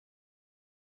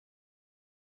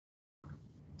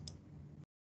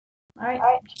All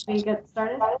right, should we get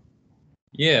started?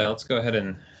 Yeah, let's go ahead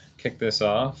and kick this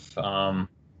off.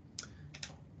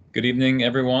 Good evening,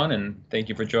 everyone, and thank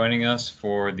you for joining us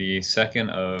for the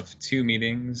second of two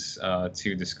meetings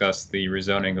to discuss the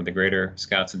rezoning of the Greater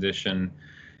Scotts Addition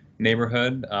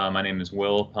neighborhood. My name is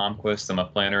Will Palmquist. I'm a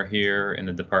planner here in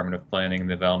the Department of Planning and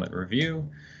Development Review.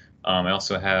 I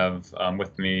also have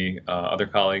with me other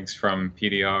colleagues from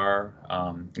PDR,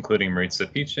 including Maritza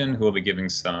Peachin, who will be giving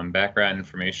some background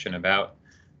information about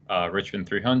Richmond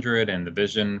 300 and the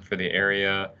vision for the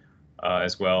area,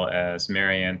 as well as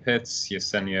Marianne Pitts,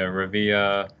 Yesenia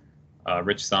Ravia,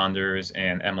 Rich Saunders,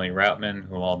 and Emily Routman,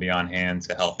 who will all be on hand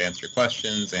to help answer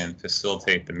questions and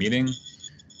facilitate the meeting.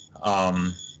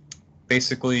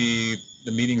 Basically,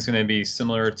 the meeting's going to be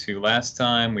similar to last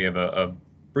time. We have a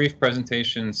brief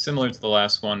presentation similar to the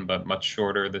last one, but much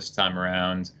shorter this time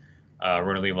around. We're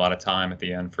going to leave a lot of time at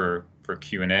the end for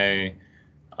Q&A.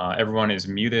 Everyone is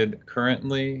muted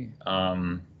currently.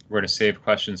 We're going to save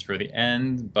questions for the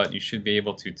end, but you should be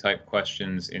able to type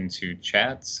questions into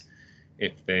chats.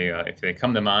 If they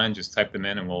come to mind, just type them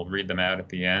in and we'll read them out at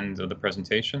the end of the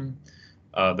presentation.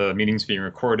 The meeting's being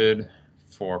recorded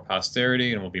for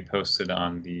posterity and will be posted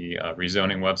on the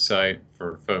rezoning website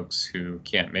for folks who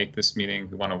can't make this meeting,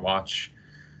 who want to watch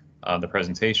the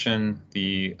presentation.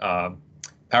 The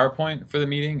PowerPoint for the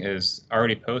meeting is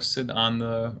already posted on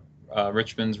the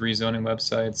Richmond's rezoning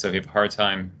website. So if you have a hard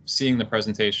time seeing the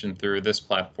presentation through this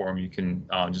platform, you can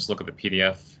just look at the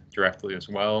PDF directly as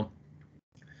well.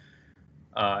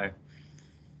 I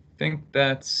think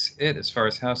that's it as far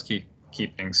as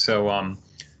housekeeping. So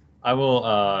I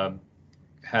will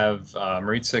have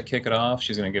Maritza kick it off.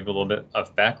 She's going to give a little bit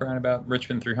of background about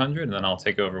Richmond 300, and then I'll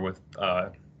take over with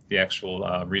the actual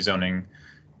rezoning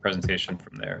presentation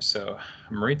from there. So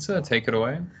Maritza, take it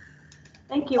away.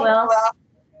 Thank you, Will.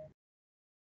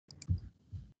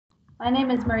 My name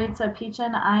is Maritza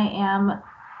Peachin. I am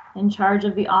in charge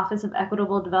of the Office of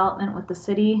Equitable Development with the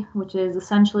city, which is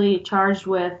essentially charged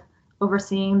with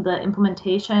overseeing the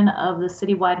implementation of the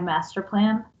citywide master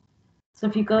plan. So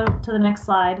if you go to the next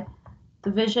slide, the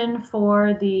vision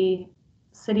for the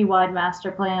citywide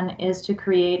master plan is to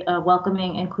create a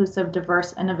welcoming, inclusive,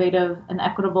 diverse, innovative, and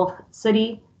equitable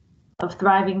city of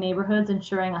thriving neighborhoods,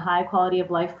 ensuring a high quality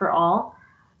of life for all.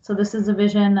 So this is a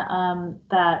vision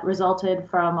that resulted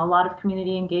from a lot of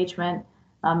community engagement,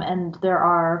 and there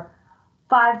are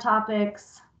 5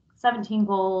 topics, 17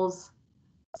 goals,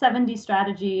 70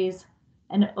 strategies,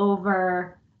 and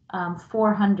over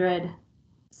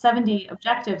 470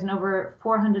 objectives and over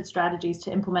 400 strategies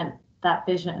to implement that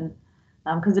vision,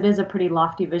 because it is a pretty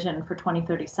lofty vision for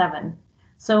 2037.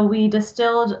 So we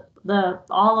distilled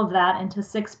all of that into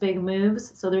 6 big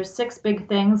moves. So there's 6 big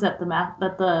things that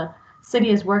the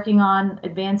city is working on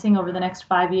advancing over the next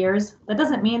 5 years. That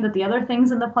doesn't mean that the other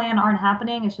things in the plan aren't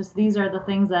happening. It's just these are the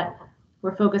things that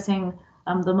we're focusing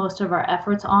the most of our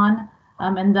efforts on.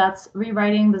 And that's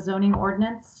rewriting the zoning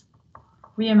ordinance,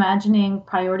 reimagining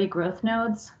priority growth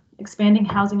nodes, expanding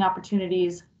housing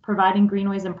opportunities, providing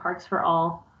greenways and parks for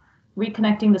all,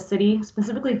 reconnecting the city,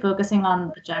 specifically focusing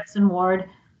on the Jackson Ward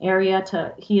area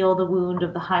to heal the wound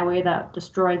of the highway that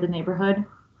destroyed the neighborhood.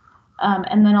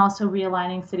 And then also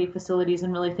realigning city facilities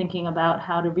and really thinking about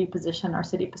how to reposition our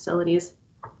city facilities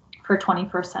for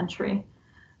 21st century.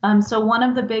 So one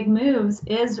of the big moves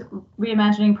is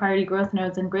reimagining priority growth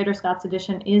nodes, and Greater Scotts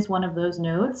Addition is one of those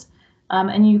nodes.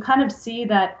 And you kind of see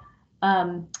that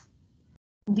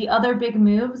the other big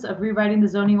moves of rewriting the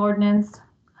zoning ordinance,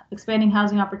 expanding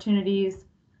housing opportunities,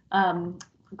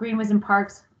 greenways and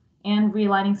parks, and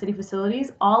realigning city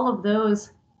facilities, all of those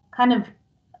kind of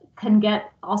can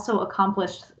get also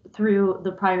accomplished through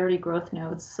the priority growth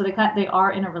nodes. So they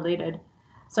are interrelated.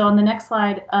 So on the next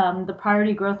slide, the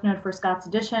priority growth node for Scotts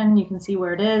Addition, you can see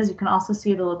where it is. You can also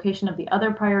see the location of the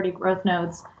other priority growth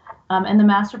nodes. And the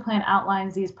master plan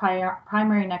outlines these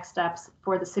primary next steps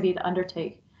for the city to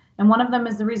undertake. And one of them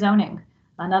is the rezoning.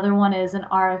 Another one is an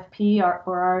RFP or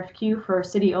RFQ for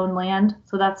city-owned land.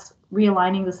 So that's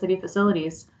realigning the city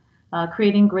facilities,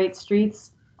 creating great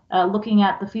streets, looking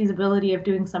at the feasibility of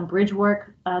doing some bridge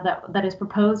work that is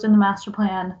proposed in the master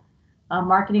plan,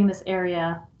 marketing this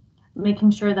area,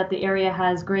 making sure that the area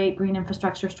has great green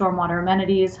infrastructure, stormwater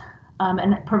amenities,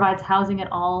 and it provides housing at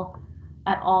all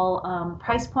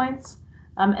price points.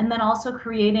 And then also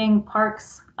creating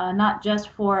parks, not just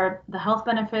for the health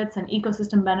benefits and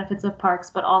ecosystem benefits of parks,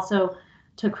 but also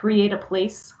to create a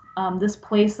place. This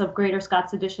place of Greater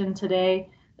Scotts Addition today,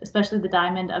 especially the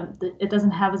Diamond, it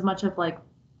doesn't have as much of like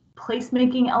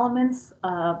placemaking elements,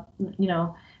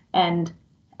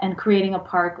 and creating a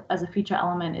park as a feature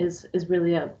element is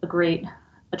really a great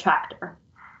attractor.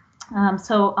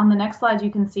 So on the next slide,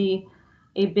 you can see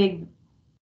a big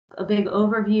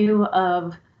overview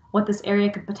of what this area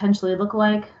could potentially look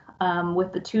like,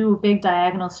 with the two big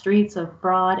diagonal streets of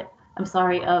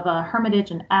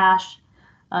Hermitage and Ash,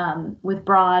 with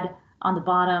Broad on the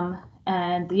bottom,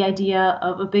 and the idea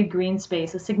of a big green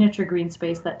space, a signature green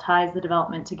space that ties the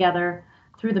development together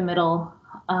through the middle,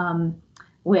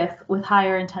 with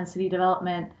higher intensity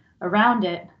development around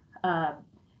it.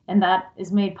 And that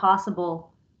is made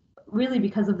possible really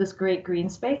because of this great green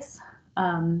space.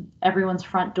 Everyone's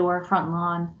front door, front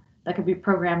lawn, that could be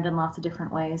programmed in lots of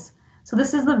different ways. So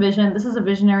this is the vision. This is a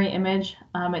visionary image.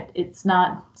 It's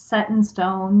not set in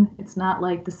stone. It's not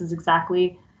like this is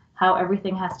exactly how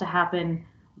everything has to happen,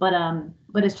 but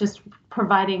it's just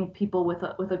providing people with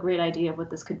a great idea of what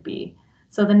this could be.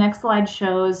 So the next slide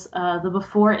shows the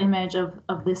before image of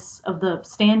the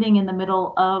standing in the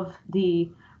middle of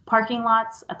the parking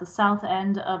lots at the south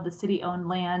end of the city-owned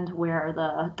land where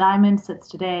the diamond sits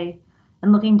today,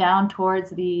 and looking down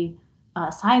towards the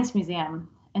Science Museum.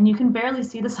 And you can barely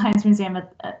see the Science Museum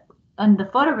on the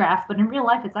photograph, but in real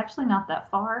life, it's actually not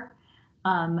that far.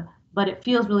 But it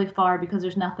feels really far because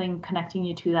there's nothing connecting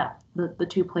you to the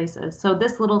two places. So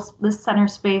this center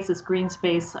space, this green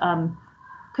space,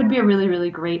 could be a really, really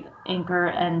great anchor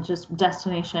and just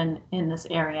destination in this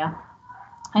area.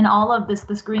 And all of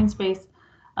this green space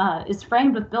is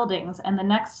framed with buildings. And the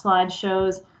next slide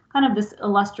shows kind of this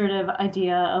illustrative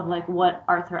idea of like what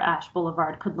Arthur Ashe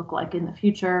Boulevard could look like in the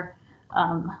future,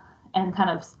 and kind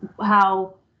of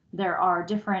how there are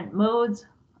different modes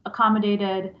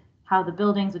accommodated, how the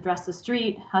buildings address the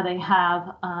street, how they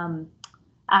have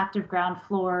active ground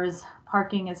floors,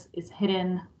 parking is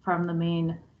hidden from the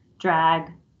main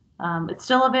drag. It's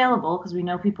still available because we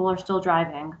know people are still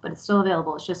driving, but it's still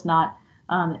available. It's just not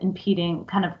impeding,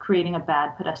 kind of creating a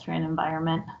bad pedestrian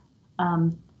environment.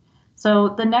 So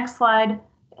the next slide,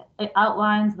 it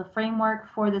outlines the framework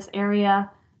for this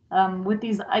area, with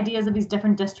these ideas of these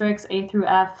different districts, A through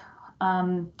F.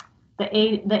 The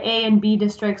A and B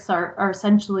districts are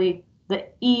essentially the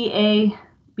E, A,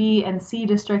 B, and C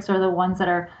districts are the ones that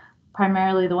are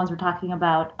primarily the ones we're talking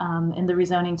about in the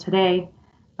rezoning today.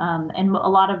 And a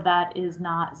lot of that is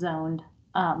not zoned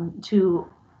to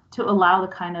allow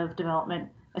the kind of development,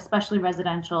 especially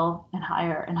residential and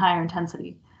higher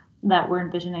intensity, that we're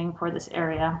envisioning for this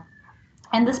area.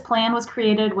 And this plan was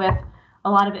created with a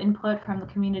lot of input from the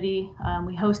community.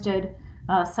 We hosted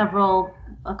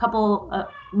a couple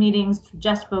meetings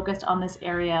just focused on this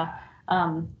area.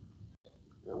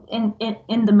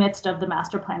 In the midst of the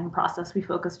master planning process, we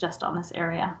focused just on this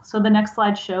area. So the next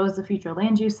slide shows the future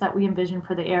land use that we envision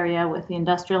for the area with the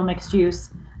industrial mixed use.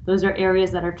 Those are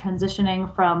areas that are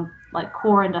transitioning from like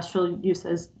core industrial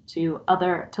uses to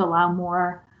allow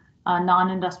more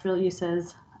non-industrial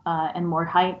uses and more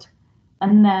height.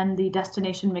 And then the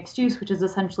destination mixed use, which is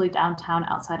essentially downtown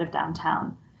outside of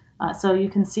downtown. So you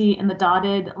can see in the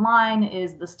dotted line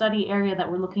is the study area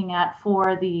that we're looking at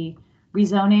for the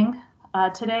rezoning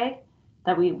today,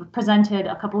 that we presented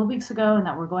a couple of weeks ago and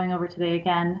that we're going over today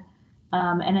again.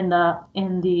 And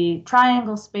in the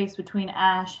triangle space between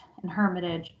Ash and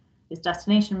Hermitage is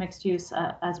destination mixed use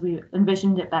as we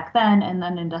envisioned it back then, and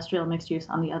then industrial mixed use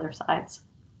on the other sides.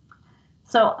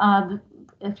 So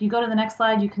if you go to the next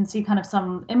slide, you can see kind of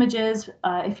some images.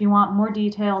 If you want more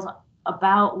details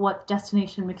about what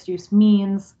destination mixed use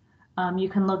means, you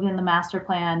can look in the master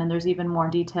plan and there's even more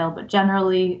detail, but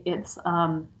generally it's,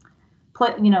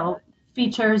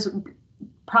 features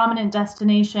prominent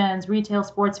destinations, retail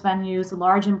sports venues,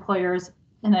 large employers,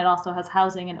 and it also has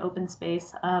housing and open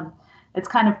space. It's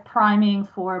kind of priming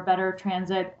for better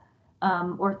transit,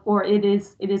 or it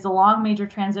is along major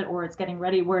transit, or it's getting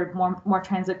ready where more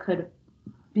transit could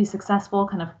be successful,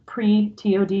 kind of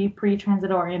pre-TOD,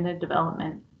 pre-transit oriented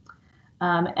development.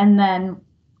 And then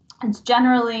it's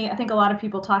generally, I think a lot of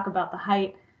people talk about the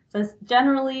height. So it's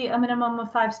generally a minimum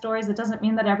of 5 stories. It doesn't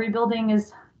mean that every building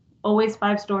is always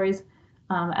 5 stories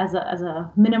as a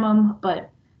minimum,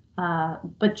 but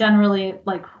generally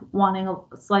like wanting a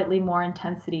slightly more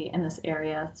intensity in this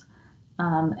area.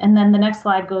 And then the next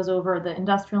slide goes over the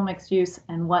industrial mixed use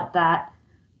and what that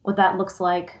looks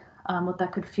like, what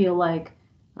that could feel like.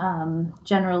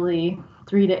 Generally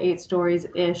 3 to 8 stories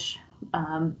ish,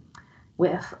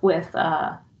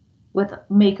 with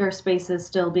maker spaces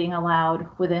still being allowed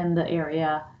within the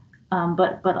area,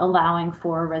 but allowing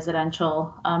for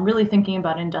residential. Really thinking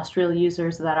about industrial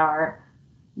users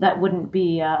that wouldn't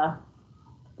be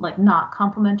like not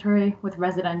complementary with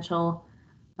residential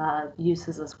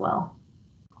uses as well.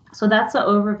 So that's an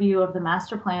overview of the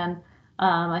master plan.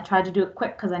 I tried to do it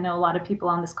quick because I know a lot of people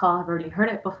on this call have already heard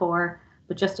it before,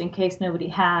 but just in case nobody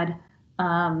had,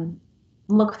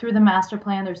 Look through the master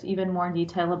plan. There's even more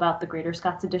detail about the Greater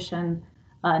Scotts Addition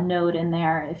node in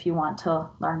there if you want to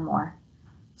learn more.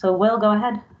 So Will, go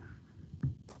ahead.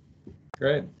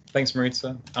 Great. Thanks,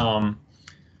 Maritza.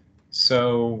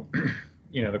 So,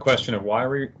 the question of why are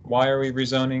we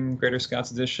rezoning Greater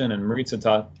Scotts Addition, and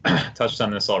Maritza touched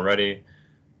on this already,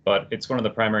 but it's one of the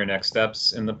primary next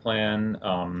steps in the plan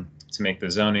to make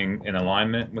the zoning in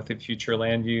alignment with the future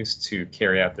land use to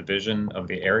carry out the vision of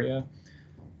the area.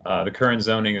 The current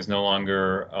zoning is no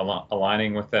longer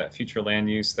aligning with that future land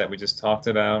use that we just talked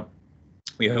about.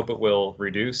 We hope it will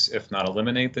reduce, if not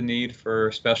eliminate, the need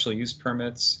for special use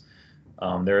permits.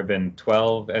 There have been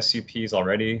 12 SUPs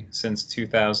already since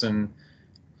 2000,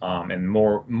 and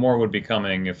more would be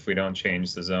coming if we don't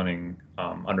change the zoning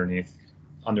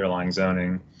underlying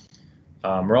zoning.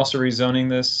 We're also rezoning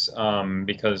this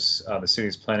because the city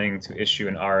is planning to issue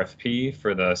an RFP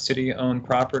for the city-owned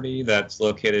property that's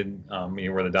located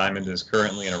where the diamond is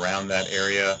currently and around that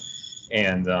area,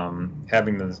 and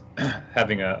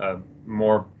having a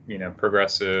more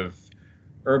progressive,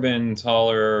 urban,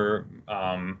 taller,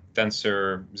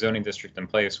 denser zoning district in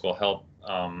place will help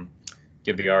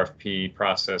give the RFP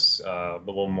process a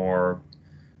little more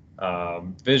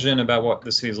vision about what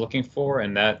the city is looking for,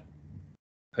 and that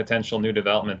potential new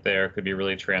development there could be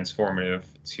really transformative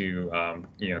to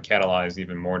catalyze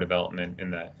even more development in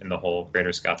the whole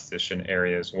Greater Scotts Addition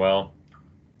area as well.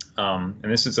 And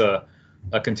this is a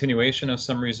continuation of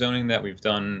some rezoning that we've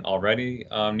done already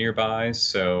nearby.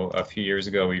 So a few years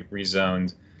ago, we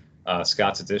rezoned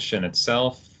Scotts Addition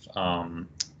itself from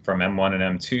M1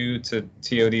 and M2 to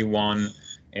TOD1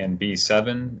 and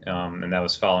B7, and that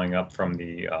was following up from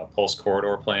the Pulse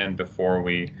Corridor plan before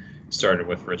we started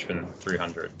with Richmond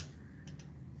 300.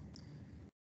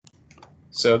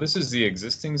 So this is the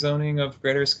existing zoning of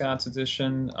Greater Scotts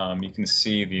Addition. You can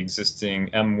see the existing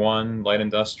M1 light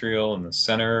industrial in the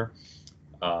center,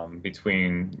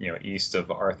 between east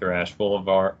of Arthur Ashe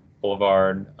Boulevard,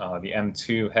 the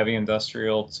M2 heavy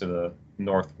industrial to the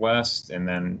northwest, and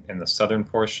then in the southern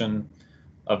portion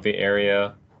of the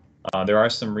area. There are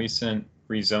some recent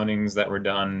rezonings that were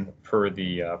done per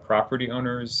the property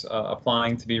owners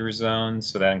applying to be rezoned.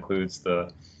 So that includes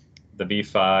the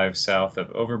B5 south of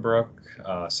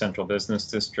Overbrook, Central Business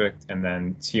District, and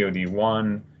then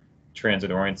TOD1,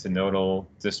 Transit Oriented Nodal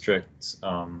District,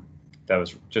 that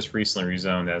was just recently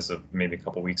rezoned as of maybe a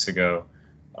couple weeks ago,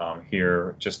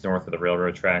 here just north of the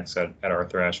railroad tracks at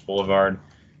Arthur Ashe Boulevard.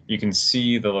 You can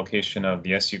see the location of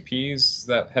the SUPs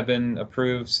that have been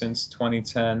approved since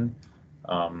 2010.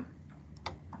 So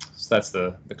that's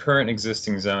the current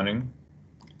existing zoning.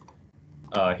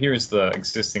 Here's the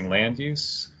existing land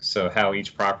use. So how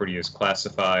each property is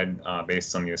classified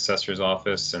based on the assessor's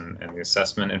office and the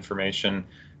assessment information.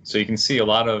 So you can see a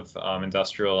lot of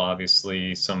industrial,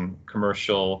 obviously some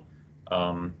commercial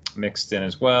mixed in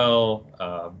as well,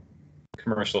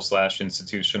 commercial /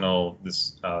 institutional.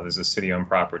 There's a city-owned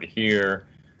property here.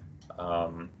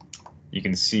 You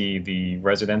can see the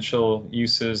residential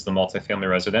uses, the multifamily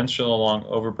residential along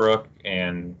Overbrook,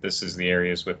 and this is the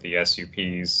areas with the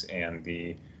SUPs and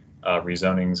the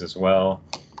rezonings as well.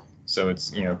 So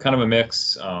it's kind of a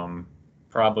mix,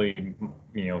 probably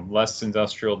less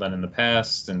industrial than in the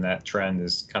past, and that trend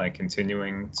is kind of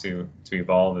continuing to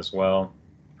evolve as well.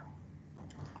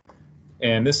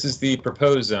 And this is the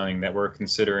proposed zoning that we're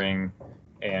considering,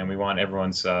 and we want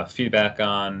everyone's feedback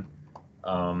on.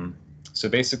 So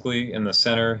basically, in the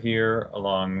center here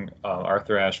along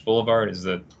Arthur Ashe Boulevard is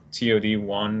the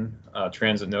TOD1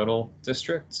 Transit Nodal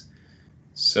District.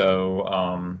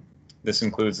 So this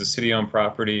includes the city-owned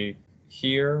property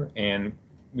here, and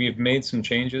we've made some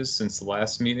changes since the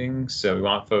last meeting. So we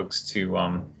want folks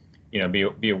to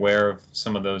be aware of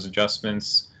some of those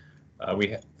adjustments.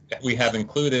 We have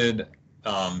included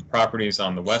properties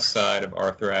on the west side of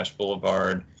Arthur Ashe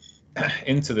Boulevard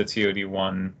into the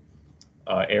TOD1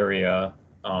 area,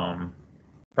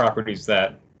 properties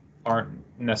that aren't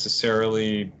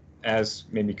necessarily as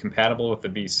maybe compatible with the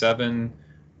B7,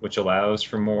 which allows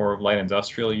for more light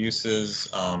industrial uses,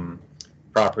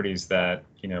 properties that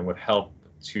would help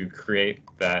to create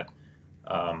that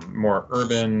more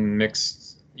urban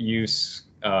mixed use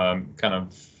kind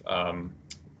of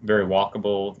very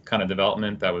walkable kind of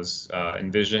development that was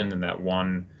envisioned in that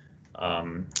one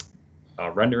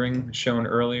rendering shown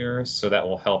earlier. So that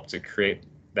will help to create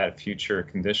that future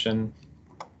condition.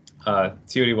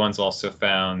 TOD1's also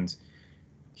found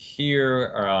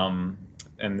here,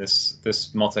 and this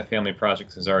multifamily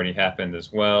project has already happened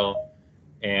as well.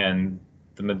 And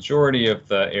The majority of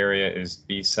the area is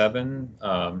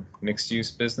B7,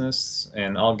 mixed-use business,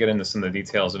 and I'll get into some of the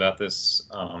details about this,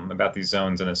 about these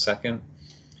zones in a second.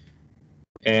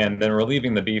 And then we're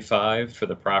leaving the B5 for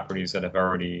the properties that have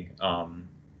already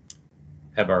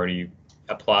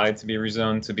applied to be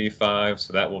rezoned to B5,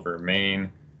 so that will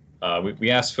remain.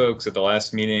 We asked folks at the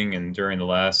last meeting and during the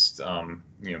last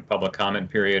public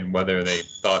comment period whether they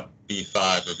thought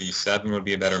B5 or B7 would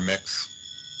be a better mix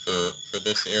for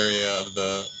this area of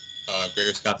the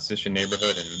Greater Scotts-Titian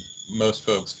neighborhood, and most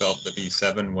folks felt the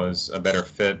B7 was a better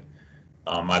fit,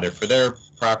 either for their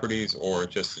properties or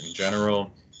just in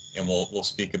general. And we'll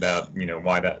speak about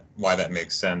why that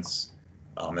makes sense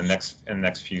in the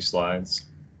next few slides.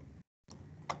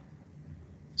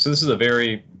 So this is a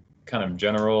very kind of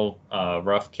general,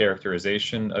 rough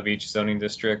characterization of each zoning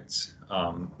district,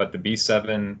 but the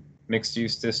B7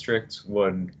 mixed-use district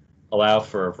would allow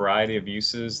for a variety of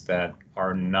uses that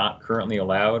are not currently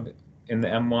allowed in the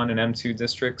M1 and M2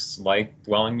 districts, like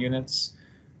dwelling units.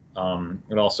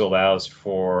 It also allows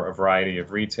for a variety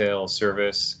of retail,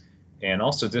 service, and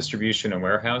also distribution and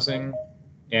warehousing.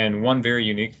 And one very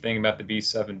unique thing about the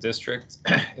B7 district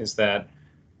is that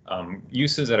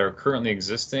uses that are currently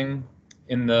existing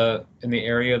in the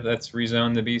area that's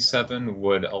rezoned to B7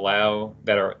 would allow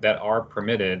that are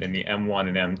permitted in the M1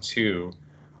 and M2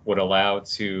 would allow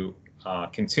to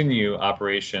continue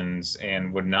operations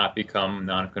and would not become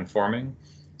non-conforming.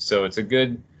 So it's a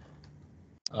good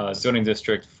zoning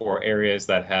district for areas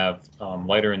that have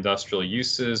lighter industrial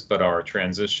uses but are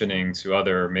transitioning to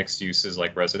other mixed uses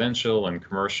like residential and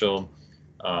commercial.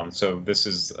 So this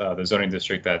is the zoning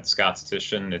district that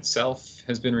Scotts-Titian itself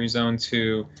has been rezoned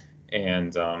to,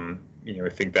 and I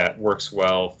think that works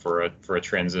well for a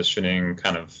transitioning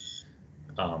kind of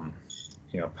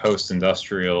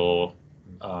post-industrial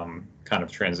kind of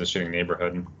transitioning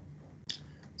neighborhood.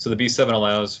 So the B7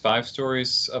 allows 5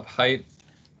 stories of height,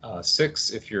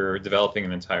 6 if you're developing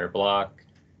an entire block,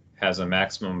 has a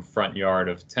maximum front yard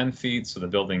of 10 feet, so the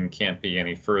building can't be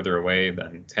any further away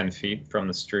than 10 feet from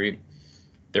the street.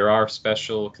 There are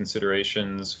special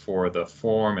considerations for the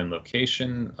form and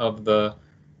location of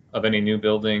any new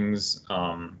buildings,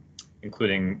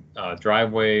 including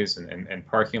driveways and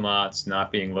parking lots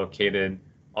not being located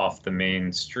off the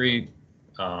main street,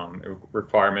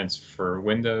 requirements for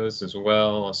windows as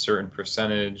well, a certain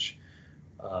percentage.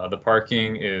 The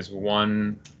parking is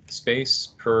 1 space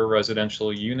per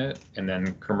residential unit, and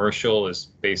then commercial is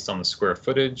based on the square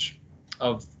footage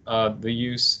of the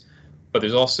use. But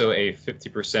there's also a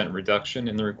 50% reduction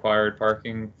in the required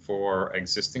parking for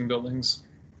existing buildings.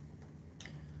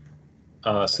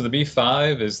 So the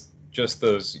B5 is just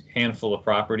those handful of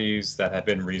properties that have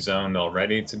been rezoned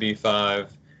already to B5.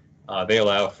 They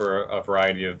allow for a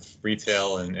variety of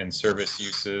retail and service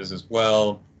uses as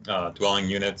well, dwelling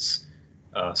units.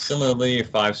 Similarly,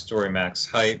 5-story max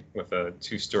height with a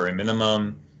 2-story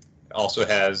minimum. It also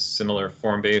has similar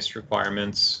form-based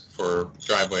requirements for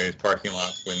driveways, parking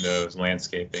lots, windows,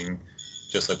 landscaping,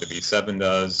 just like the B7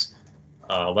 does.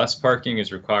 Less parking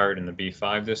is required in the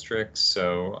B5 district.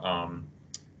 So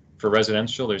for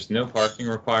residential, there's no parking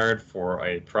required for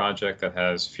a project that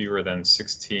has fewer than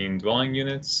 16 dwelling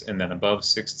units, and then above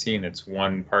 16, it's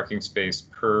 1 parking space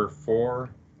per 4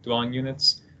 dwelling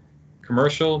units.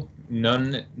 Commercial,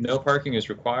 no parking is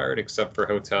required except for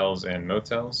hotels and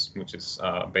motels, which is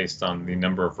based on the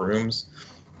number of rooms.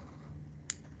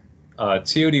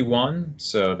 TOD1,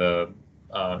 so the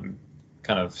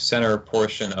kind of center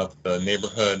portion of the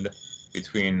neighborhood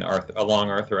along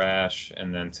Arthur Ashe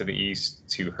and then to the east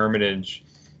to Hermitage,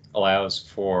 allows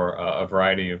for a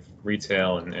variety of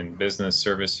retail and business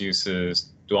service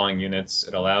uses, dwelling units.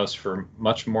 It allows for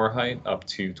much more height, up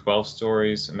to 12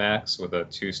 stories max with a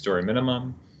 2-story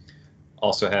minimum.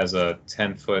 Also has a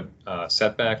 10-foot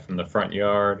setback from the front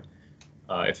yard.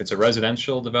 If it's a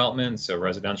residential development, so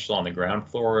residential on the ground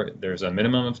floor, there's a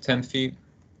minimum of 10 feet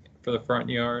for the front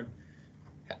yard.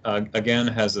 Again,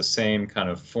 has the same kind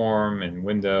of form and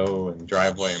window and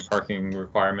driveway and parking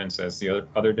requirements as the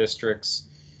other districts.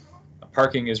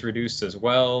 Parking is reduced as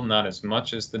well, not as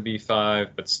much as the B5,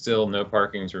 but still no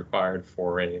parking is required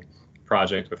for a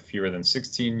project with fewer than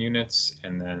 16 units,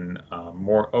 and then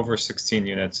more over 16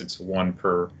 units, it's 1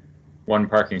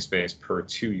 parking space per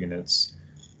 2 units.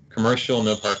 Commercial,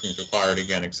 no parking is required,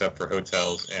 again, except for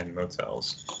hotels and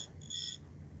motels.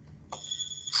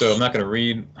 So I'm not going to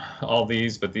read all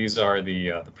these, but these are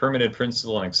the permitted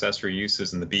principal and accessory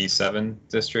uses in the B7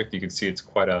 district. You can see it's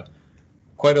quite a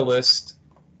list.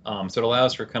 So it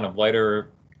allows for kind of lighter,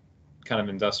 kind of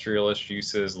industrial-ish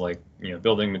uses like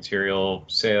building material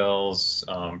sales,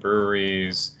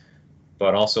 breweries,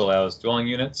 but also allows dwelling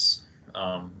units.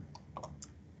 and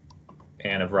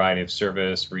a variety of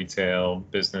service, retail,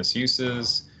 business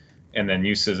uses. And then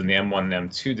uses in the M1 and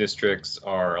M2 districts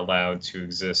are allowed to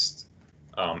exist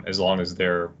as long as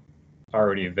they're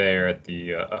already there at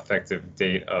the effective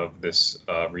date of this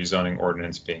rezoning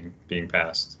ordinance being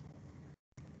passed.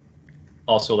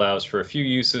 Also allows for a few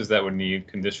uses that would need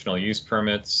conditional use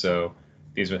permits, so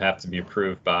these would have to be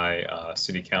approved by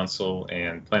City Council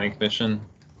and Planning Commission.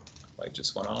 Light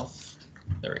just went off.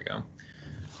 There we go.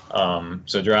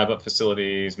 So drive-up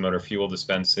facilities, motor fuel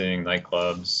dispensing,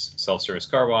 nightclubs, self-service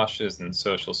car washes, and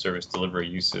social service delivery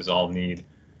uses all need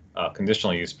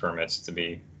conditional use permits to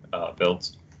be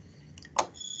built.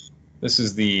 This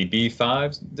is the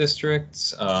B5 district.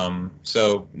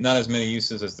 So not as many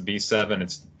uses as the B7.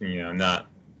 It's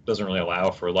doesn't really allow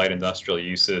for light industrial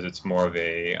uses. It's more of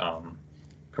a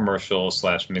commercial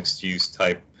 / mixed use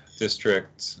type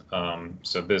district.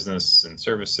 So business and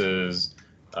services,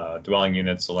 dwelling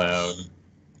units allowed.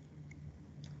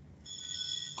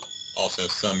 Also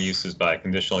some uses by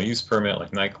conditional use permit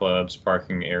like nightclubs,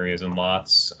 parking areas and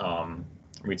lots,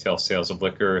 retail sales of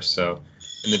liquor. So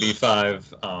in the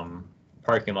B5,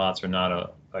 parking lots are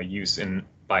not a use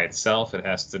by itself. It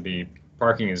has to be,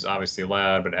 parking is obviously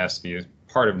allowed, but it has to be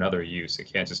part of another use. It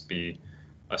can't just be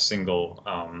a single,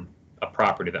 a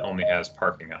property that only has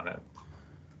parking on it.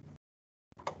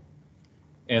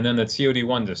 And then the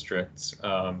TOD1 district,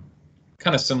 kind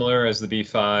of similar as the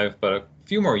B5, but a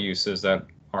few more uses that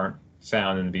aren't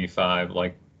found in the B5,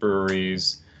 like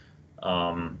breweries,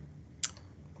 a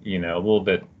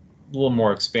little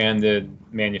more expanded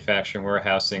manufacturing,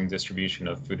 warehousing, distribution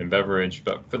of food and beverage,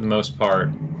 but for the most part,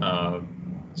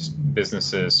 just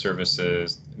businesses,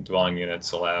 services, dwelling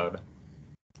units allowed.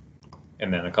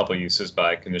 And then a couple uses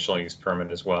by conditional use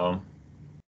permit as well.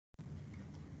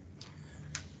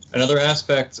 Another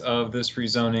aspect of this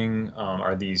rezoning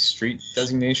are these street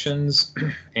designations,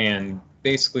 and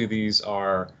basically these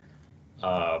are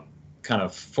kind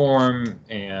of form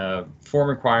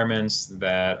requirements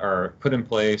that are put in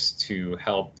place to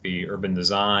help the urban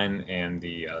design and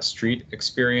the street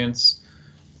experience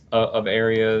of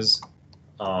areas.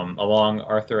 Along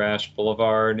Arthur Ashe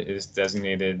Boulevard is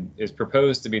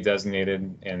proposed to be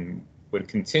designated and would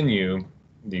continue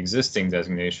the existing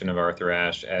designation of Arthur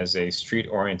Ashe as a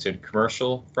street-oriented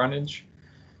commercial frontage.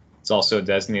 It's also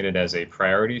designated as a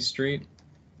priority street.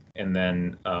 And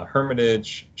then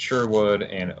Hermitage, Sherwood,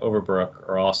 and Overbrook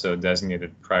are also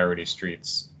designated priority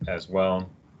streets as well.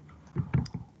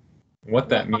 What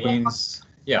that means,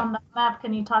 yeah. On the map,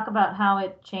 can you talk about how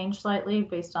it changed slightly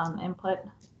based on input?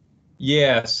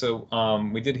 Yeah, so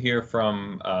we did hear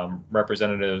from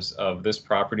representatives of this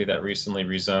property that recently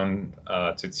rezoned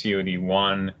to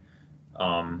TOD1.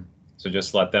 So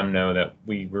just let them know that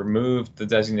we removed the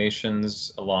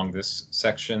designations along this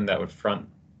section that would front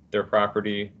their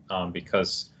property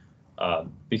because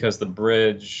the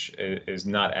bridge is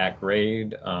not at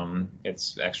grade.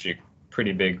 It's actually a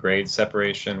pretty big grade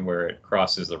separation where it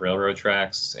crosses the railroad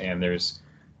tracks, and there's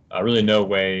really no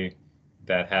way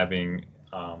that having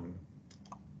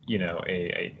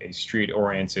a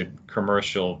street-oriented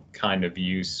commercial kind of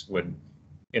use would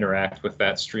interact with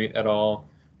that street at all.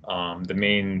 The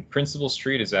main principal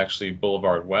street is actually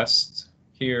Boulevard West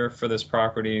here for this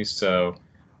property, so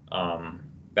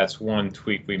that's one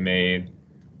tweak we made.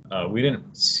 We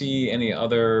didn't see any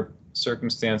other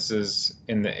circumstances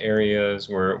in the areas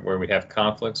where we have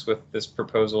conflicts with this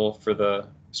proposal for the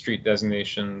street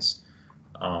designations.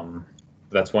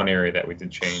 That's one area that we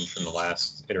did change from the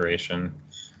last iteration.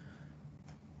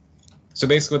 So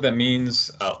basically what that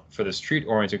means for the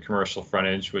street-oriented commercial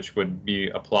frontage, which would be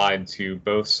applied to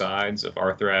both sides of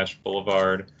Arthur Ashe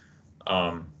Boulevard,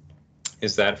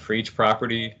 is that for each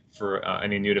property, for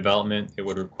any new development, it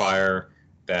would require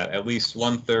that at least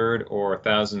 1/3 or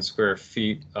 1,000 square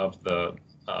feet of the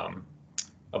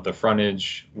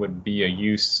frontage would be a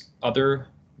use other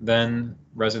than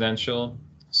residential.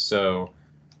 So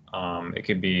it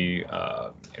could be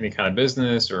any kind of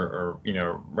business or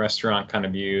restaurant kind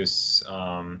of use.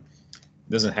 It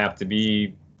doesn't have to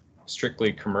be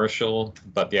strictly commercial,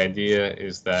 but the idea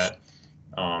is that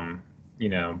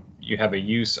you have a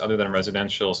use other than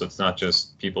residential, so it's not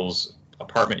just people's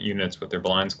apartment units with their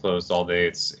blinds closed all day.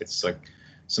 It's like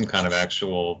some kind of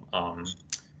actual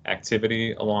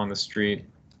activity along the street,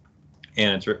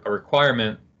 and it's a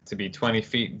requirement to be 20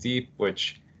 feet deep,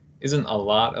 which isn't a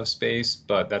lot of space,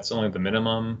 but that's only the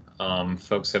minimum.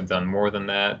 Folks have done more than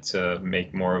that to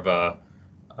make more of a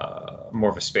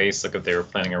space. Like if they were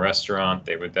planning a restaurant,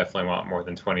 they would definitely want more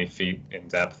than 20 feet in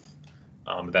depth.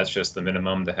 But that's just the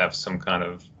minimum to have some kind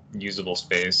of usable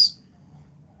space.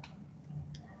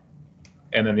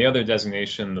 And then the other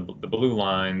designation, the blue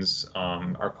lines,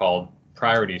 are called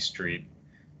priority street.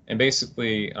 And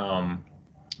basically,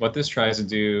 what this tries to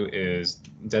do is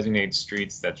designate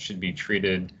streets that should be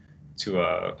treated to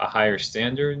a higher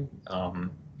standard.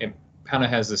 It kind of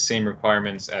has the same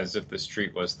requirements as if the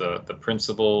street was the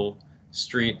principal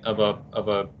street of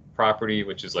a property,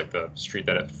 which is like the street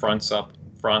that it fronts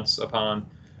upon.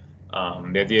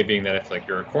 The idea being that if like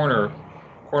you're a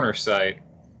corner site,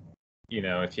 you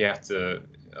know, if you have to,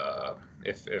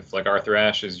 if like Arthur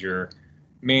Ashe is your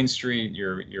main street,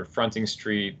 your fronting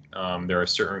street, there are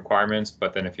certain requirements.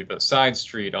 But then if you have a side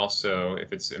street, also,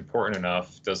 if it's important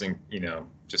enough, doesn't, you know,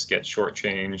 just get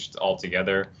shortchanged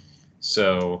altogether.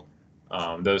 So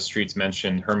those streets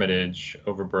mentioned, Hermitage,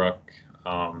 Overbrook,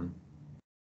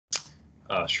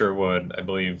 Sherwood, I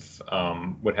believe,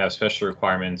 would have special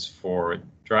requirements for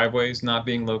driveways not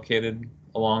being located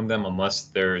along them unless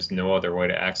there's no other way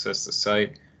to access the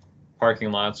site.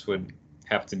 Parking lots would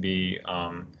have to be,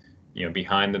 you know,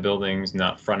 behind the buildings,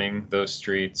 not fronting those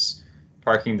streets.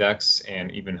 Parking decks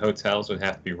and even hotels would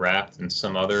have to be wrapped in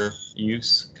some other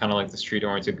use, kind of like the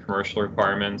street-oriented commercial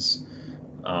requirements.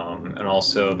 And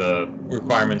also the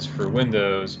requirements for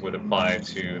windows would apply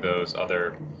to those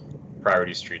other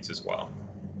priority streets as well.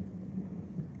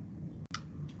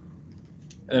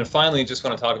 And then finally, just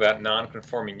want to talk about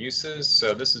non-conforming uses.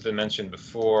 So this has been mentioned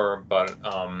before, but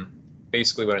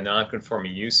basically what a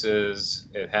non-conforming use is,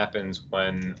 it happens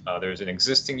when there's an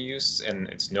existing use and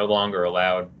it's no longer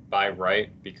allowed by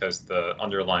right because the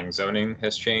underlying zoning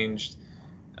has changed.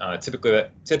 Typically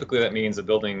that means a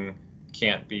building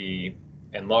can't be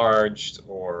enlarged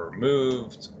or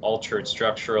moved, altered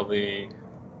structurally.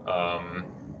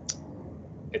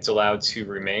 It's allowed to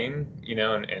remain, you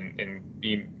know, and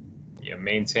be, you know,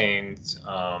 maintained,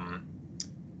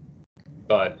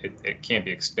 but it can't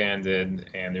be expanded,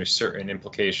 and there's certain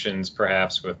implications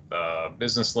perhaps with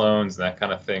business loans, that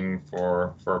kind of thing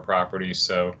for a property.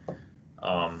 So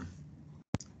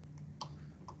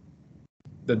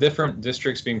the different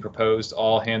districts being proposed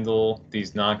all handle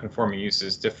these non-conforming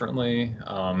uses differently.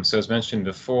 So as mentioned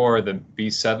before, the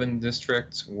B7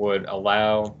 district would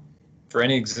allow for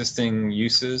any existing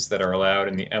uses that are allowed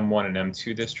in the M1 and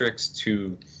M2 districts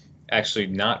to actually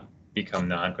not become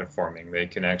non-conforming. They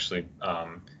can actually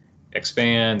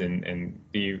expand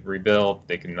and be rebuilt.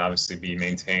 They can obviously be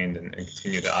maintained and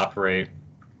continue to operate.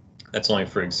 That's only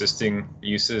for existing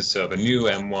uses. So if a new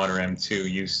M1 or M2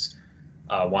 use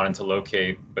wanted to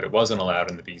locate, but it wasn't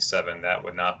allowed in the B7, that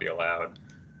would not be allowed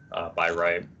by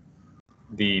right.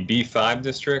 The B5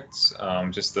 districts,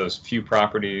 just those few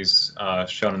properties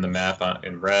shown in the map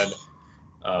in red,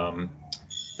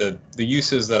 the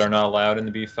uses that are not allowed in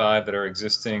the B5 that are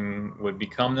existing would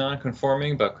become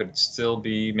non-conforming, but could still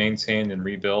be maintained and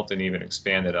rebuilt and even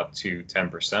expanded up to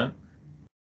 10%. And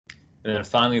then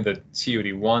finally, the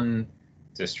TOD1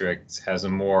 district has a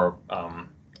more, I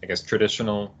guess,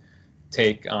 traditional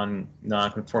take on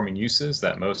non-conforming uses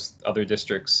that most other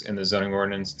districts in the zoning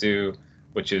ordinance do,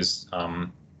 which is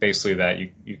basically that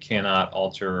you cannot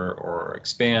alter or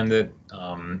expand it.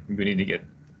 You need to get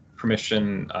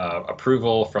permission,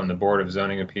 approval from the Board of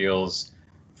Zoning Appeals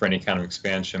for any kind of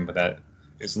expansion, but that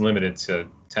is limited to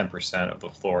 10% of the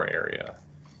floor area.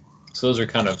 So those are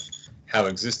kind of how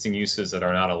existing uses that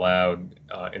are not allowed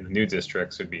in the new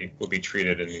districts would be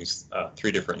treated in these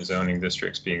three different zoning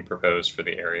districts being proposed for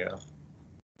the area.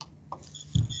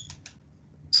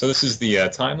 So this is the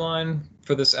timeline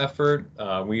for this effort.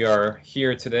 We are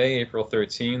here today, April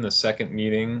 13, the second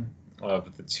meeting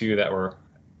of the two that we're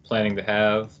planning to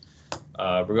have.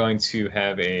 We're going to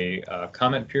have a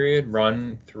comment period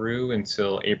run through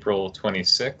until April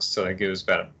 26th. So that gives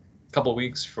about a couple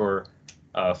weeks for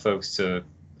folks to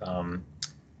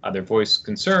either voice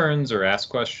concerns or ask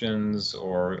questions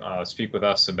or speak with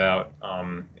us about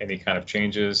any kind of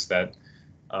changes that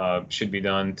should be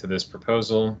done to this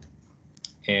proposal.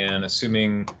 And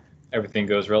assuming everything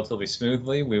goes relatively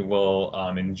smoothly, we will,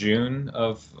 in June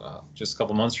of just a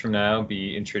couple months from now,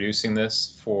 be introducing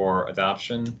this for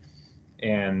adoption.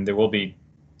 And there will be,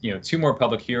 you know, 2 more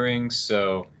public hearings.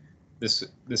 So this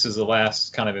is the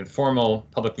last kind of informal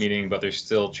public meeting, but there's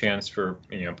still chance for,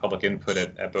 you know, public input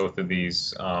at both of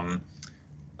these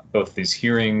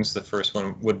hearings. The first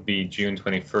one would be June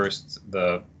 21st.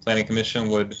 The Planning Commission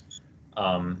would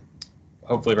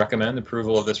hopefully recommend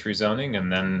approval of this rezoning,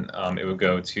 and then it would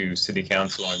go to City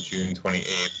Council on June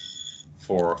 28th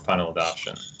for final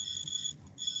adoption.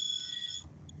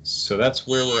 So that's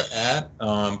where we're at,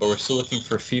 but we're still looking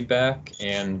for feedback,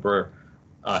 and we're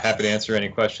Happy to answer any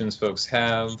questions folks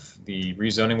have. The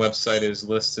rezoning website is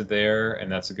listed there,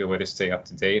 and that's a good way to stay up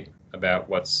to date about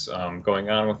what's going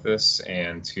on with this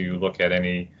and to look at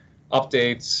any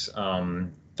updates.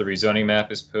 The rezoning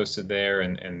map is posted there,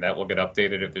 and that will get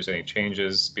updated if there's any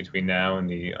changes between now and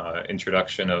the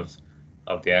introduction of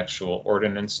the actual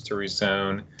ordinance to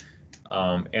rezone.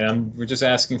 And we're just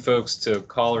asking folks to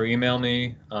call or email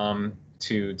me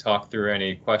to talk through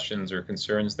any questions or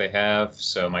concerns they have.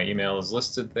 So my email is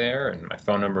listed there and my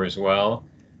phone number as well.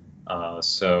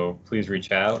 So please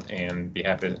reach out and be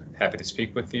happy to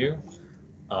speak with you.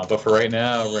 But for right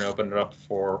now, we're going to open it up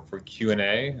for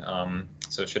Q&A.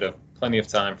 So should have plenty of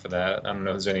time for that. I don't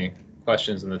know if there's any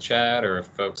questions in the chat, or if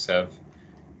folks have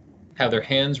their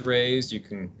hands raised. You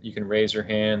can raise your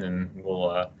hand and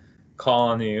we'll call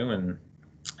on you and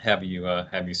have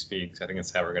you speak. So I think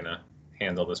that's how we're going to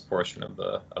handle this portion of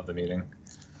the meeting.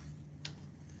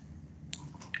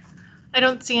 I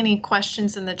don't see any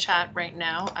questions in the chat right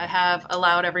now. I have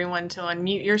allowed everyone to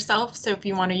unmute yourself. So if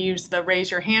you want to use the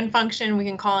raise your hand function, we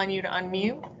can call on you to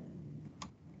unmute. If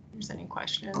there's any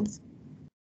questions.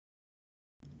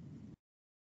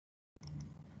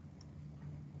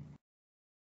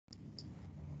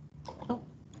 Oh.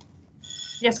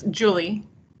 Yes, Julie.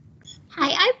 Hi,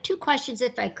 I have two questions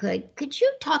if I could. Could you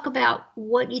talk about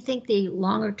what you think the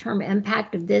longer term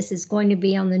impact of this is going to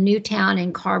be on the Newtown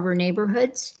and Carver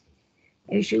neighborhoods?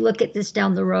 As you look at this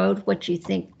down the road, what you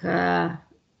think the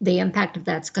impact of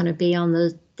that's going to be on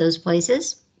those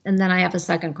places? And then I have a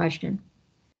second question.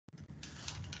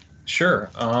 Sure.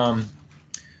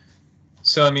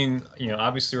 So, I mean,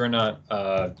 obviously we're not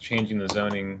changing the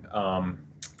zoning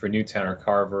for Newtown or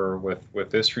Carver with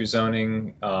this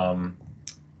rezoning.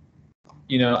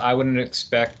 I wouldn't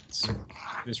expect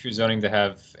this rezoning to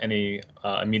have any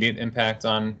immediate impact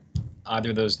on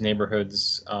either of those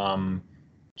neighborhoods,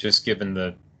 just given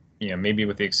the, maybe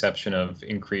with the exception of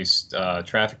increased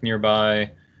traffic nearby.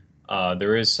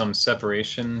 There is some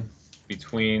separation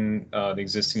between the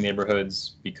existing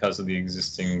neighborhoods because of the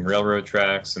existing railroad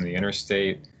tracks and the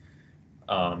interstate.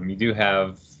 You do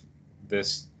have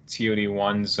this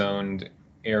TOD1 zoned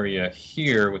area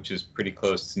here, which is pretty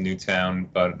close to Newtown,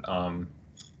 but a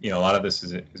lot of this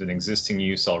is an existing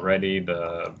use already.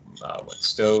 The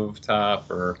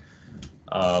stovetop or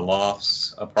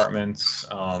lofts, apartments.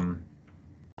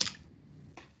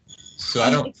 So I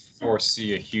don't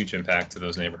foresee a huge impact to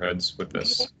those neighborhoods with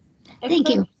this. Thank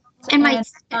you. And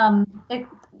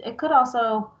it could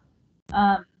also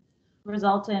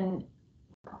result in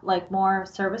like more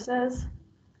services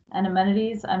and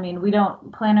amenities. I mean,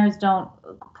 planners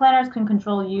can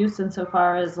control use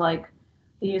insofar as like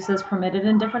the use is permitted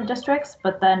in different districts,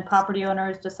 but then property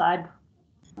owners decide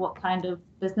what kind of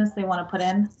business they want to put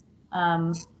in.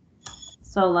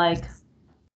 So like,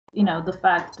 the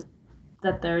fact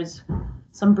that there's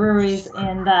some breweries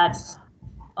in that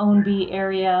Own B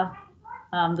area,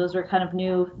 those are kind of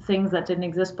new things that didn't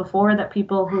exist before that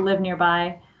people who live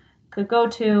nearby could go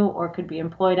to or could be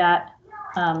employed at.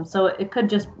 So it could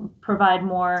just provide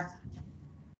more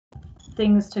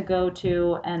things to go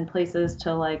to and places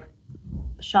to like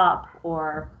shop,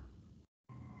 or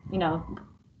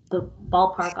the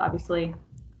ballpark obviously,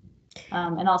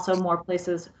 and also more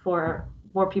places for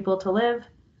more people to live,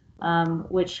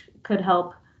 which could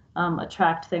help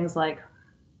attract things like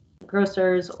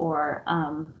grocers or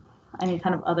any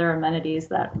kind of other amenities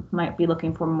that might be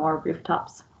looking for more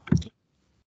rooftops.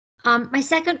 My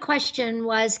second question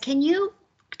was, can you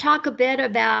talk a bit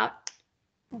about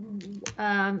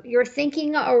your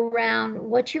thinking around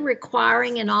what you're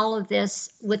requiring in all of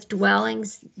this with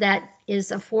dwellings that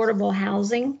is affordable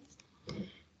housing?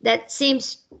 That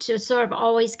seems to sort of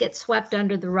always get swept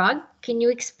under the rug. Can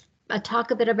you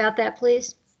talk a bit about that,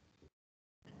 please?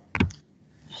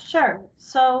 Sure.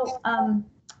 So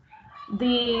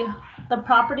the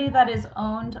property that is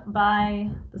owned by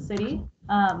the city,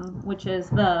 which is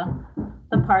the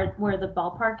part where the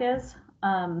ballpark is,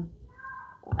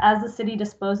 as the city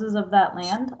disposes of that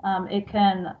land, it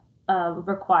can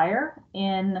require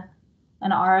in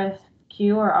an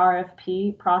RFQ or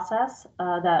RFP process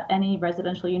that any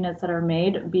residential units that are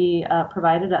made be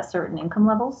provided at certain income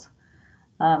levels.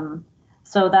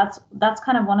 So that's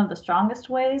kind of one of the strongest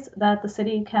ways that the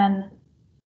city can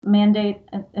mandate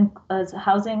as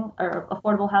housing or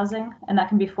affordable housing, and that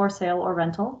can be for sale or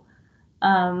rental.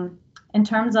 In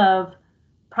terms of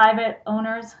private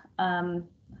owners, I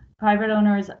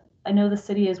know the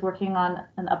city is working on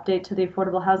an update to the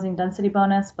affordable housing density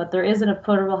bonus, but there is an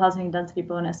affordable housing density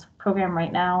bonus program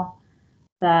right now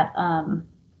that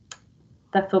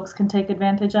that folks can take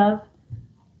advantage of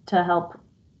to help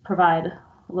provide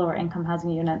lower income housing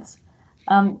units.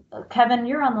 Kevin,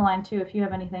 you're on the line too. If you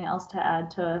have anything else to add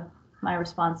to my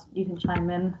response, you can chime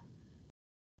in.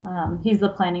 He's the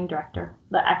planning director,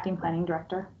 the acting planning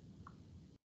director.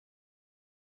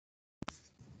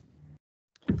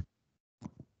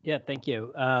 Yeah, thank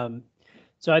you.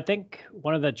 So I think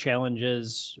one of the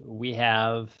challenges we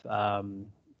have,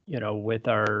 with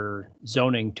our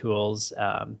zoning tools,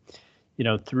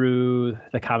 through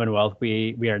the Commonwealth,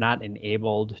 we are not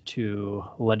enabled to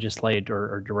legislate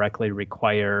or directly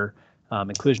require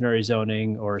inclusionary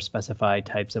zoning or specify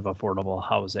types of affordable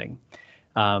housing.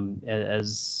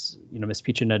 As Ms.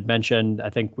 Peachin had mentioned, I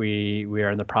think we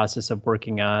are in the process of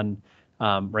working on.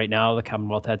 Right now, the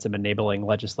Commonwealth had some enabling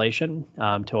legislation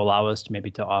to allow us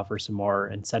to offer some more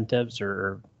incentives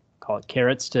or call it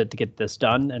carrots to get this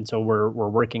done. And so we're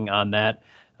working on that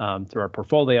through our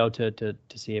portfolio to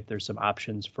see if there's some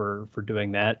options for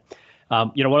doing that.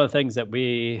 One of the things that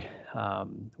we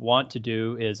want to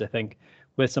do is, I think,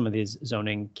 with some of these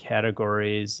zoning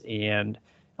categories and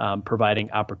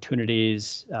providing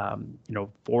opportunities,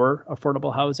 for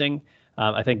affordable housing.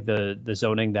 I think the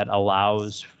zoning that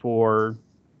allows for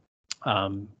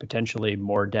potentially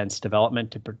more dense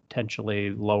development to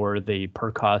potentially lower the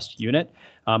per cost unit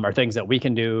are things that we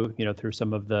can do, through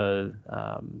some of the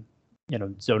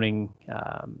zoning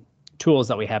tools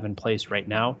that we have in place right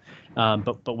now.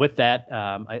 But with that,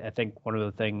 I think one of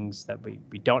the things that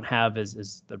we don't have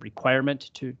is the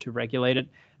requirement to regulate it.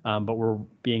 But we're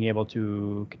being able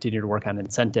to continue to work on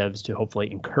incentives to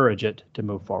hopefully encourage it to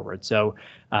move forward. So,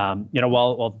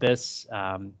 while this,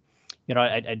 I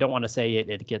don't want to say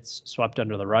it gets swept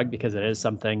under the rug, because it is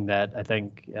something that I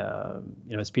think,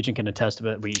 as Peachin can attest to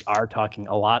it, we are talking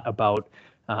a lot about,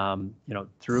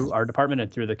 through our department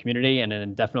and through the community, and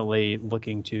then definitely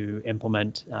looking to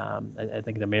implement. I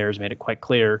think the mayor's made it quite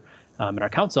clear in our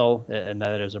council, and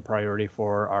that it is a priority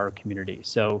for our community.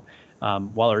 So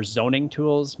while our zoning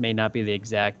tools may not be the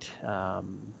exact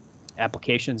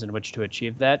applications in which to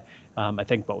achieve that, I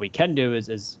think what we can do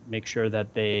is make sure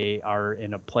that they are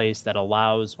in a place that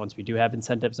allows, once we do have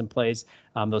incentives in place,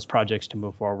 those projects to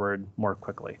move forward more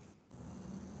quickly.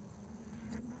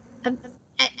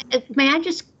 May I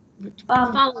just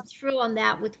follow through on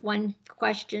that with one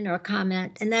question or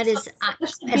comment, and that is,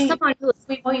 as someone who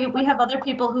we have other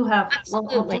people who have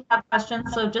Absolutely.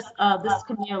 questions, so just this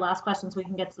can be your last question, so we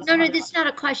can get to this. No, this is not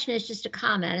a question, it's just a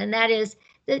comment, and that is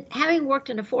that having worked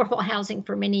in affordable housing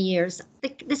for many years,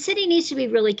 the city needs to be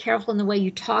really careful in the way you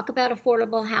talk about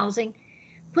affordable housing.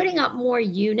 Putting up more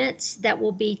units that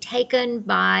will be taken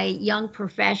by young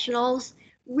professionals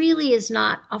really is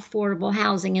not affordable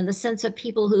housing in the sense of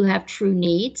people who have true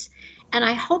needs. And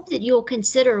I hope that you'll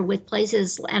consider with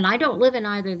places, and I don't live in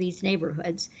either of these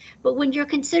neighborhoods, but when you're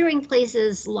considering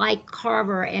places like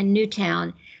Carver and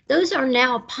Newtown, those are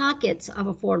now pockets of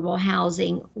affordable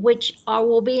housing, which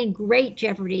will be in great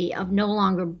jeopardy of no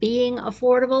longer being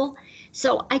affordable.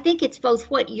 So I think it's both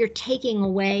what you're taking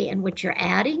away and what you're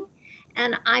adding.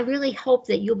 And I really hope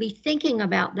that you'll be thinking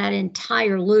about that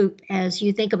entire loop as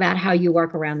you think about how you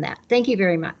work around that. Thank you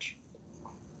very much.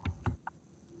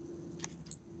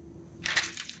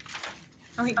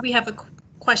 All right, we have a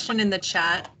question in the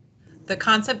chat. The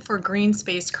concept for green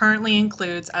space currently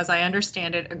includes, as I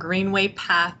understand it, a greenway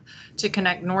path to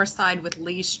connect North Side with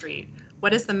Lee Street.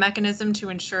 What is the mechanism to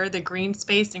ensure the green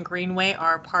space and greenway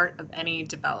are part of any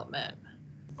development?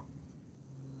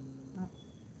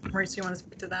 Maurice, you want to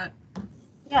speak to that?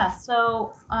 Yeah,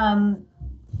 so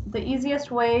the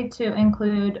easiest way to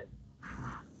include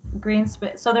green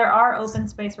space, so there are open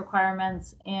space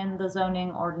requirements in the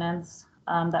zoning ordinance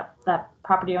that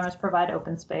property owners provide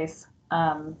open space.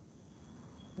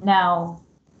 Now,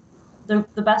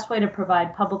 the best way to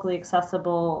provide publicly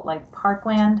accessible like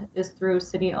parkland is through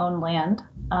city-owned land.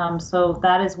 So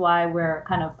that is why we're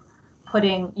kind of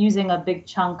using a big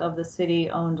chunk of the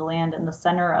city-owned land in the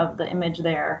center of the image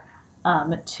there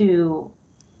to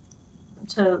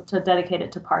dedicate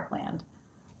it to parkland.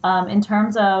 In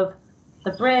terms of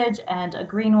the bridge and a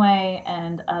greenway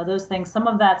and those things, some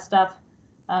of that stuff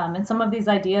and some of these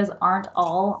ideas aren't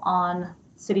all on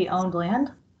city-owned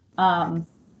land.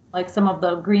 Like some of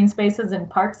the green spaces and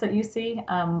parks that you see,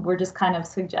 we're just kind of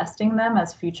suggesting them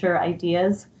as future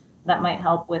ideas that might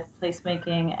help with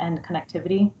placemaking and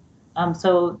connectivity.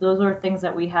 So those are things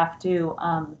that we have to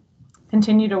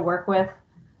continue to work with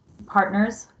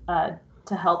partners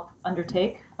to help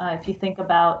undertake. If you think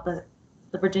about the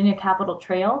Virginia Capitol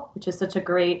Trail, which is such a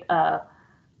great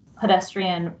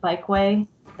pedestrian bikeway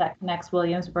that connects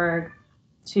Williamsburg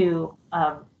to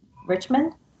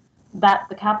Richmond, that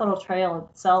the Capitol Trail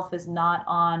itself is not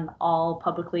on all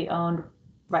publicly owned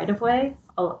right-of-way.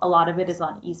 A lot of it is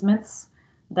on easements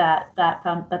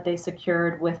that they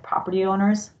secured with property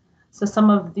owners. So some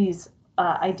of these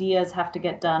ideas have to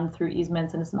get done through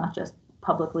easements, and it's not just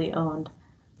publicly owned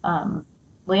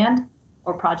land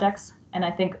or projects. And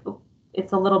I think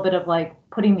it's a little bit of like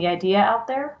putting the idea out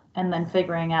there and then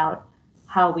figuring out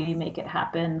how we make it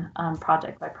happen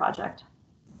project by project.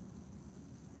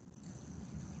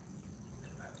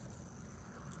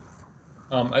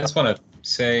 I just want to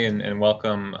say and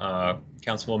welcome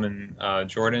Councilwoman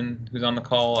Jordan, who's on the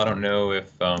call. I don't know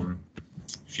if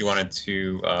she wanted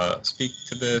to speak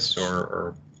to this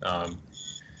or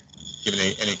give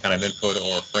any kind of input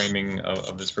or framing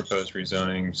of this proposed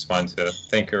rezoning. Just wanted to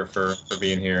thank her for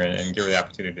being here and give her the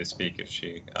opportunity to speak if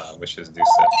she wishes to do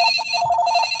so.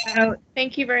 Oh,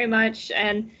 thank you very much.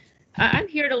 And I'm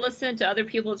here to listen to other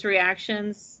people's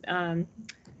reactions.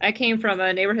 I came from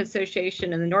a neighborhood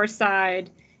association in the north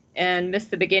side and missed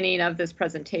the beginning of this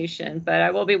presentation, but I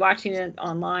will be watching it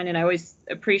online, and I always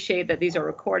appreciate that these are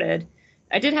recorded.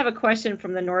 I did have a question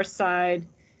from the north side.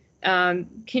 Can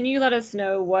you let us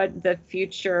know what the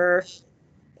future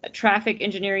traffic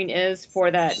engineering is for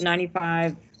that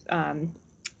 95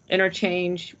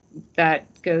 interchange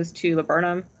that goes to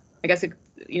Laburnum? I guess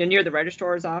near the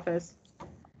registrar's office.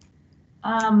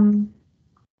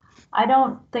 I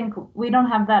don't think we don't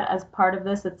have that as part of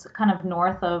this. It's kind of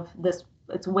north of this.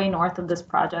 It's way north of this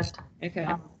project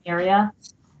area.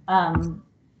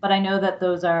 But I know that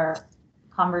those are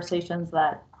conversations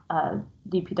that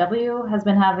DPW has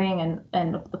been having,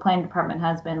 and the planning department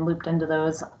has been looped into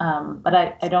those. But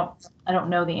I don't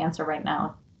know the answer right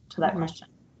now to that question.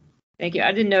 Thank you.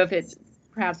 I didn't know if it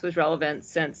perhaps was relevant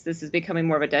since this is becoming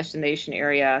more of a destination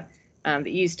area, the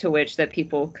ease to which that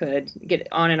people could get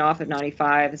on and off of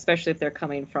 95, especially if they're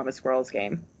coming from a Squirrels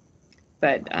game.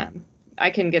 But I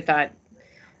can get that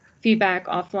feedback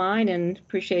offline, and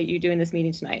appreciate you doing this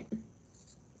meeting tonight.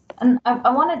 And I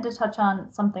wanted to touch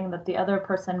on something that the other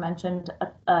person mentioned.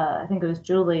 I think it was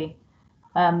Julie.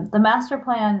 The master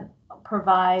plan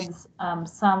provides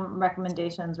some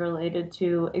recommendations related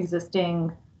to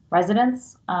existing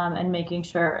residents and making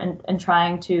sure and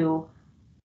trying to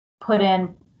put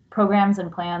in programs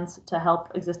and plans to help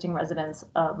existing residents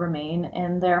remain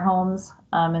in their homes.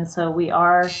 And so we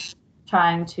are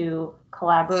trying to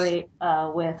collaborate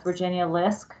with Virginia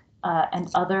Lisk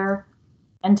and other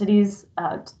entities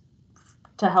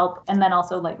to help. And then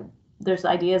also like there's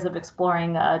ideas of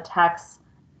exploring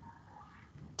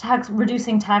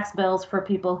reducing tax bills for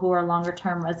people who are longer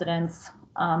term residents,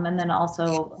 and then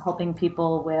also helping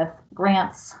people with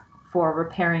grants for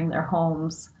repairing their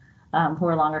homes who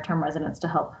are longer term residents to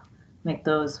help make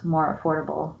those more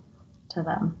affordable to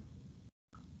them.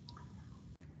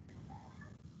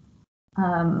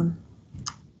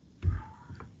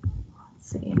 Let's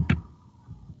see.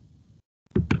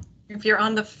 If you're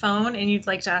on the phone and you'd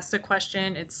like to ask a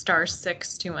question, it's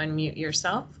 *6 to unmute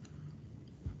yourself.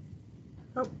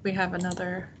 Oh, we have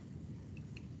another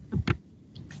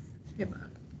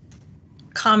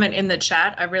comment in the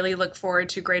chat. I really look forward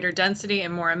to greater density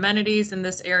and more amenities in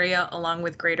this area, along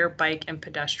with greater bike and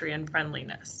pedestrian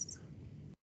friendliness.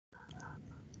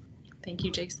 Thank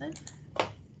you, Jason.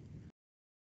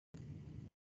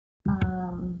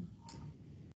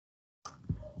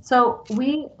 So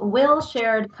Will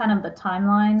shared kind of the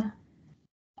timeline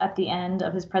at the end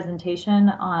of his presentation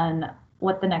on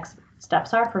what the next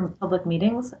steps are for public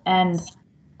meetings. And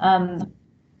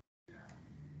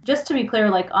just to be clear,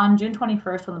 like on June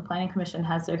 21st, when the Planning Commission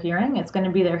has their hearing, it's going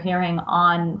to be their hearing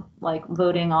on like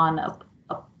voting on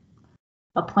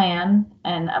a plan.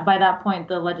 And by that point,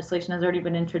 the legislation has already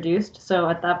been introduced. So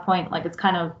at that point, like it's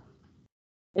kind of,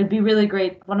 it'd be really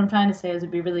great. What I'm trying to say is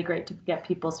it'd be really great to get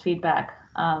people's feedback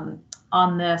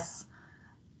on this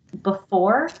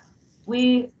before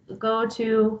we go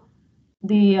to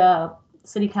the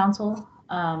city council,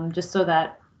 just so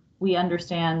that we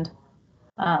understand,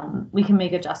 we can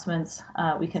make adjustments.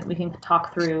 We can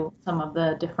talk through some of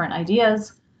the different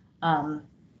ideas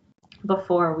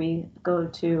before we go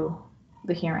to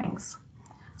the hearings.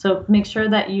 So make sure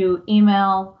that you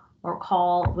email or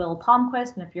call Will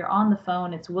Palmquist, and if you're on the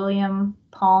phone, it's William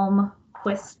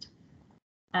Palmquist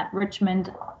at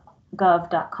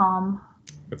richmondgov.com.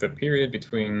 With a period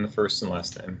between the first and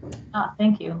last name.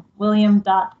 Thank you.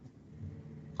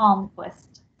 William.Palmquist.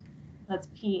 That's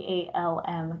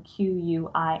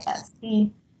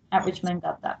PALMQUIST at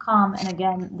richmondgov.com. And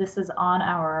again, this is on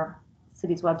our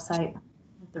city's website,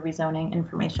 the rezoning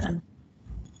information.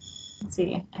 Let's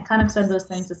see. I kind of said those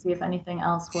things to see if anything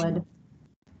else would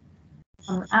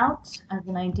come out as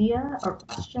an idea or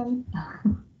question.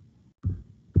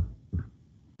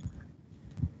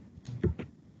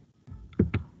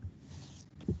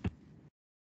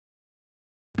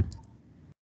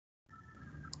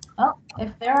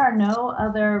 If there are no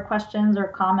other questions or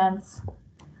comments,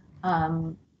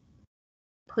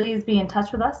 please be in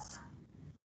touch with us.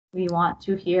 We want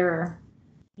to hear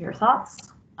your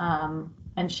thoughts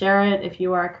and share it. If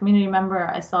you are a community member,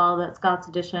 I saw that Scott's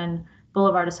Addition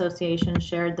Boulevard Association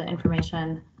shared the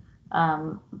information,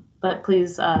 but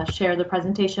please share the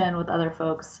presentation with other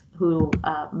folks who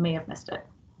may have missed it.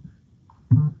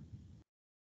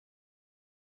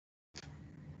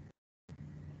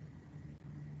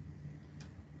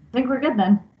 I think we're good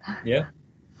then. Yeah.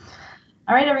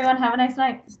 All right, everyone, have a nice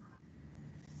night.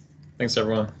 Thanks,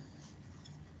 everyone.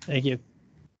 Thank you.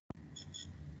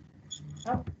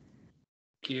 Oh.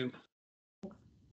 Thank you.